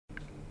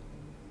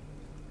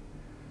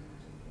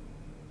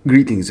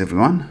Greetings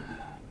everyone.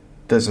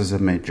 This is a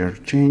major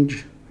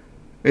change.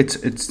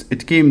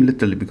 It came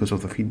literally because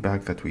of the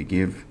feedback that we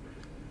gave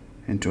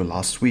into a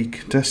last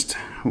week test.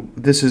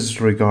 This is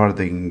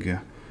regarding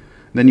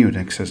the new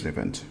Nexus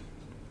event.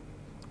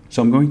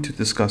 So I'm going to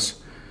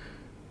discuss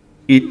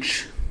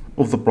each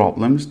of the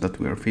problems that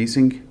we are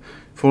facing.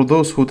 For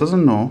those who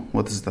doesn't know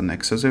what is the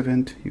Nexus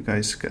event, you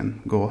guys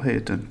can go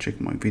ahead and check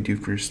my video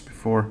first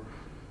before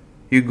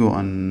you go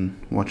and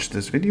watch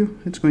this video.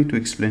 It's going to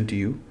explain to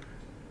you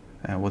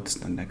what's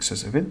the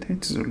Nexus event.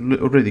 It's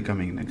already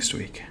coming next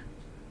week.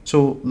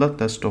 So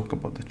let us talk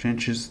about the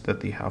changes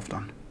that they have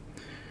done.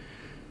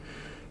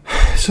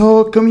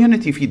 So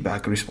community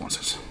feedback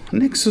responses.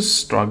 Nexus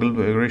struggle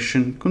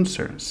migration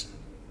concerns.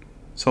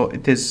 So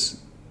it is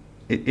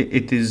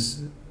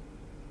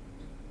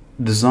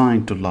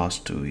designed to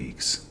last 2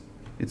 weeks.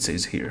 It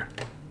says here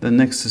the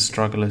Nexus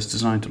struggle is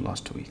designed to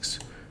last 2 weeks.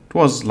 It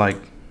was like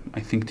I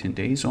think 10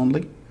 days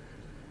only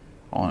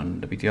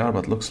on the BTR,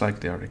 but looks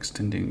like they are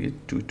extending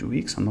it to 2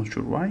 weeks. I'm not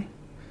sure why.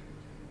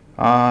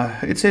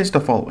 It says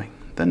the following: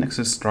 the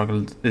Nexus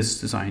struggle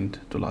is designed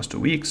to last 2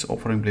 weeks,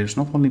 offering players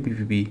not only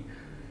PvP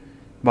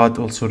but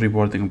also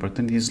rewarding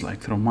opportunities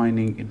like through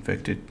mining,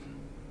 infected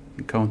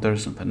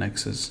encounters on the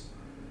Nexus.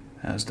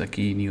 As the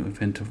key new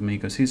event of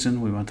Mega Season,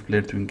 we want the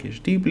player to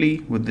engage deeply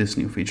with this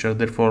new feature.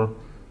 Therefore,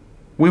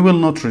 we will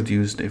not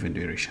reduce the event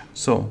duration.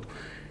 So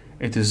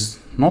it is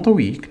not a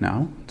week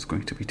now, it's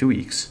going to be 2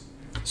 weeks.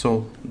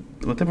 So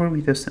whatever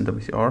we test in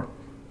WTR,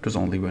 it was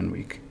only 1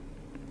 week.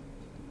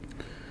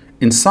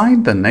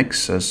 Inside the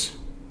Nexus,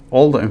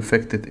 all the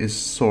infected is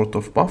sort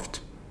of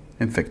buffed,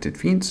 infected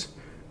fiends,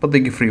 but they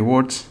give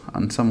rewards,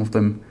 and some of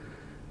them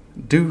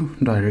do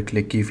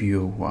directly give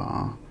you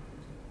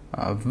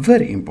a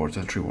very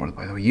important reward,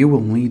 by the way. You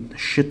will need a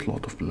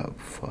shitload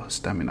of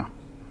stamina.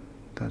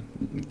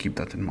 Keep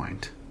that in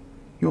mind.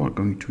 You are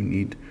going to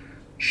need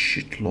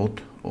shitload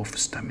of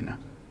stamina.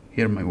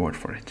 Hear my word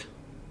for it.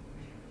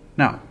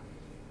 Now,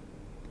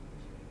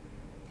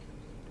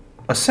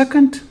 a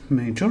second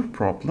major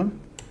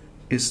problem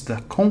is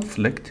the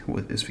conflict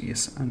with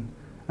SVS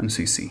and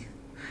CC.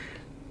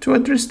 To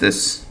address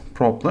this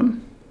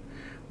problem,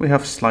 we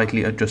have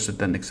slightly adjusted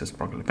the Nexus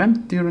Progress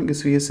event. During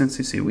SVS and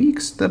CC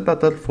weeks, the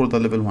battle for the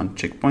level 1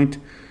 checkpoint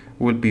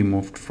will be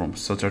moved from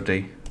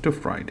Saturday to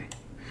Friday.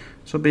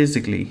 So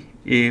basically,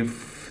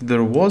 if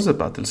there was a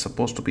battle,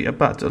 supposed to be a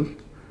battle,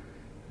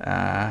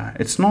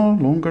 it's no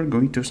longer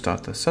going to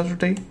start on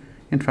Saturday.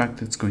 In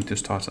fact, it's going to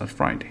start on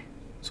Friday.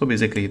 So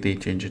basically, they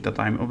changed the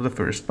time of the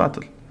first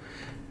battle.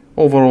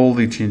 Overall,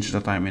 they changed the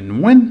time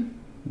in when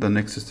the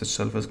Nexus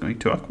itself is going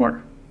to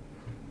occur.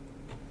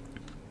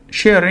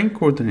 Sharing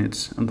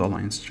coordinates in the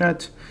Alliance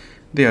chat,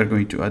 they are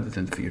going to add it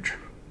in the future.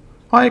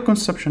 High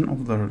consumption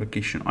of the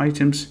relocation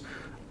items.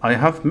 I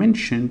have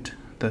mentioned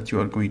that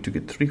you are going to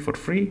get 3 for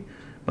free,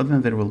 but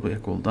then there will be a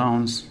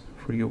cooldowns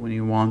for you when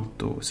you want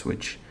to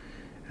switch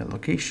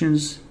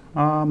locations.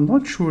 I'm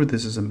not sure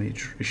this is a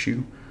major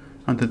issue,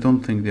 and I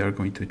don't think they are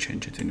going to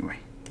change it anyway.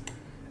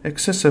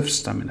 Excessive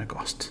stamina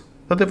cost.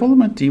 The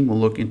development team will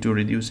look into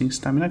reducing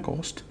stamina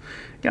cost.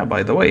 Yeah,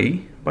 by the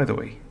way,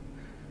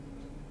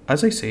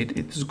 as I said,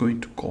 it is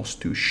going to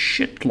cost you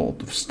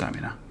shitload of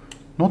stamina.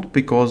 Not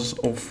because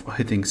of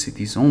hitting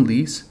cities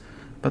only,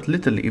 but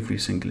literally every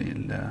single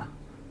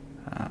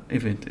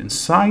event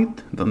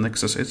inside the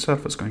Nexus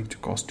itself is going to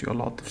cost you a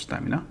lot of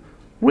stamina.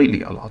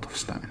 Really a lot of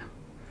stamina.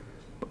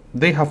 But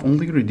they have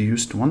only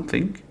reduced one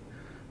thing,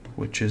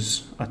 which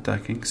is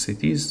attacking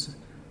cities.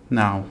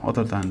 Now,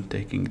 other than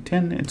taking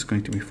 10, it's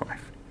going to be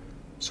 5.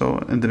 So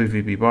in the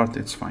PvP part,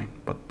 it's fine.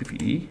 But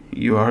PvE,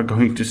 you are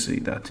going to see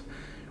that.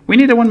 We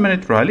need a 1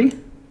 minute rally.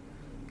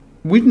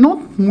 We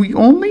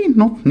only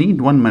not need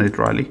 1 minute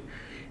rally.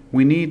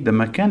 We need the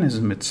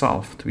mechanism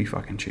itself to be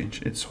fucking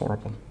changed. It's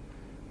horrible.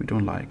 I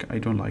don't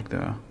like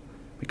the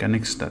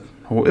mechanics that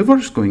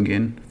whoever's going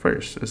in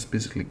first is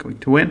basically going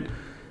to win.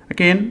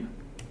 Again,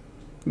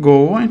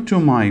 go into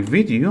my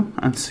video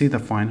and see the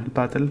final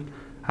battle,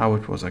 how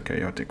it was a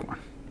chaotic one.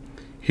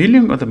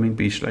 Healing on the main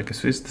beach like a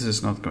Swiss, this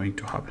is not going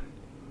to happen.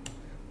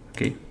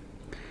 Okay.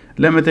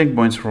 Limiting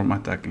points from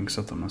attacking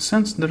settlements.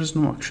 Since there is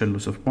no actual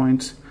loss of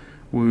points,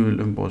 we will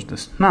impose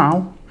this.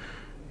 Now,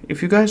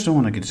 if you guys don't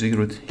want to get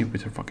zeroed, you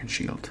better fucking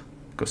shield.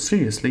 Because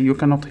seriously, you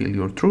cannot heal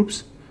your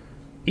troops.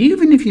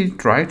 Even if you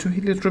try to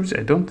heal your troops,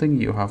 I don't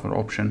think you have an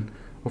option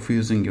of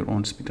using your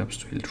own speed ups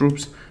to heal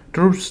troops.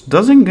 Troops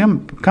doesn't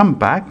come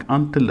back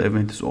until the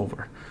event is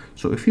over.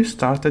 So if you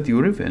started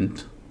your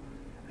event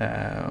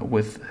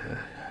with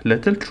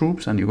little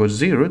troops and you got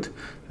zeroed,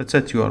 that's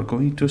it. You are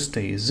going to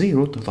stay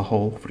zeroed the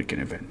whole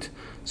freaking event.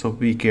 So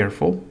be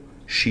careful,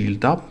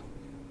 shield up.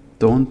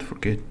 Don't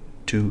forget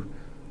to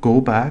go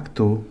back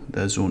to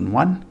the zone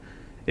 1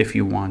 if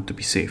you want to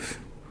be safe.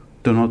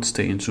 Do not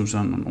stay in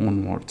zone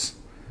onwards.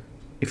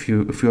 If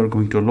you are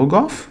going to log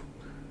off,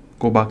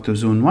 go back to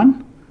zone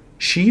 1,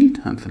 shield,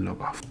 and then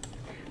log off.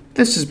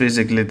 This is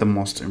basically the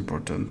most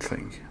important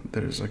thing.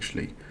 There is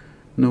actually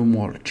no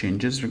more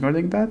changes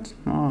regarding that.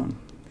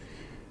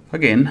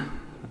 Again,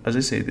 as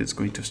I said, it's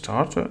going to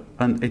start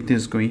and it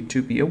is going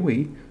to be a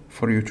way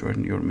for you to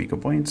earn your mega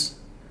points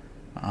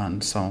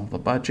and some of the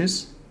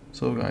badges.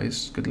 So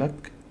guys, good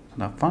luck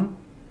and have fun.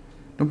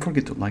 Don't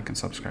forget to like and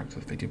subscribe to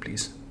the video,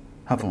 please.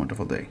 Have a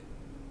wonderful day.